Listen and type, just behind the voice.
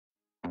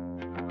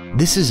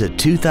This is a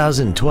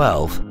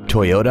 2012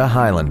 Toyota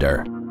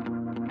Highlander.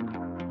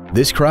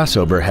 This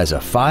crossover has a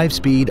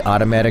 5-speed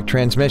automatic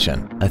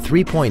transmission, a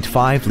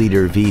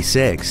 3.5-liter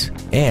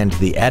V6, and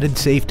the added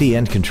safety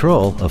and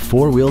control of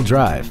 4-wheel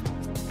drive.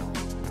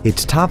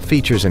 Its top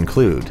features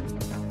include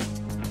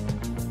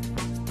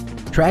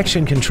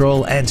traction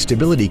control and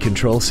stability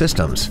control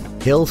systems,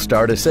 hill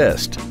start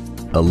assist,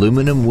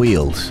 aluminum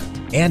wheels,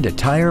 and a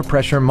tire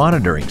pressure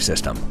monitoring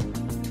system.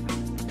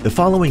 The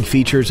following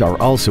features are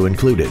also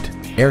included: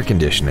 air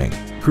conditioning,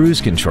 cruise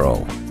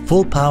control,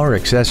 full power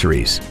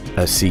accessories,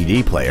 a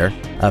CD player,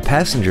 a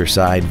passenger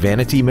side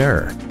vanity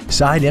mirror,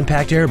 side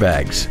impact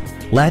airbags,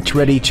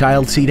 latch-ready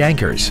child seat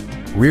anchors,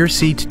 rear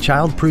seat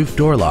child-proof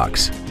door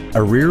locks,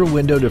 a rear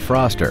window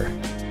defroster,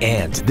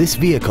 and this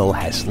vehicle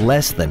has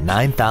less than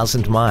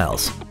 9,000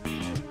 miles.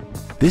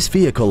 This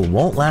vehicle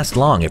won't last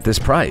long at this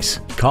price.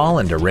 Call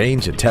and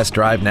arrange a test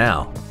drive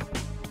now.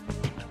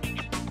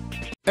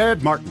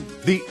 Ed Martin,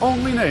 the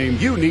only name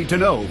you need to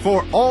know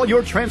for all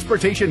your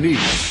transportation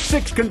needs.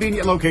 6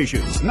 convenient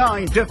locations,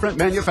 9 different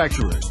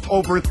manufacturers,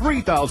 over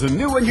 3,000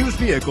 new and used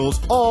vehicles,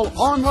 all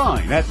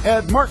online at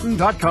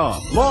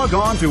edmartin.com. Log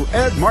on to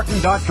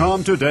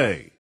edmartin.com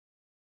today.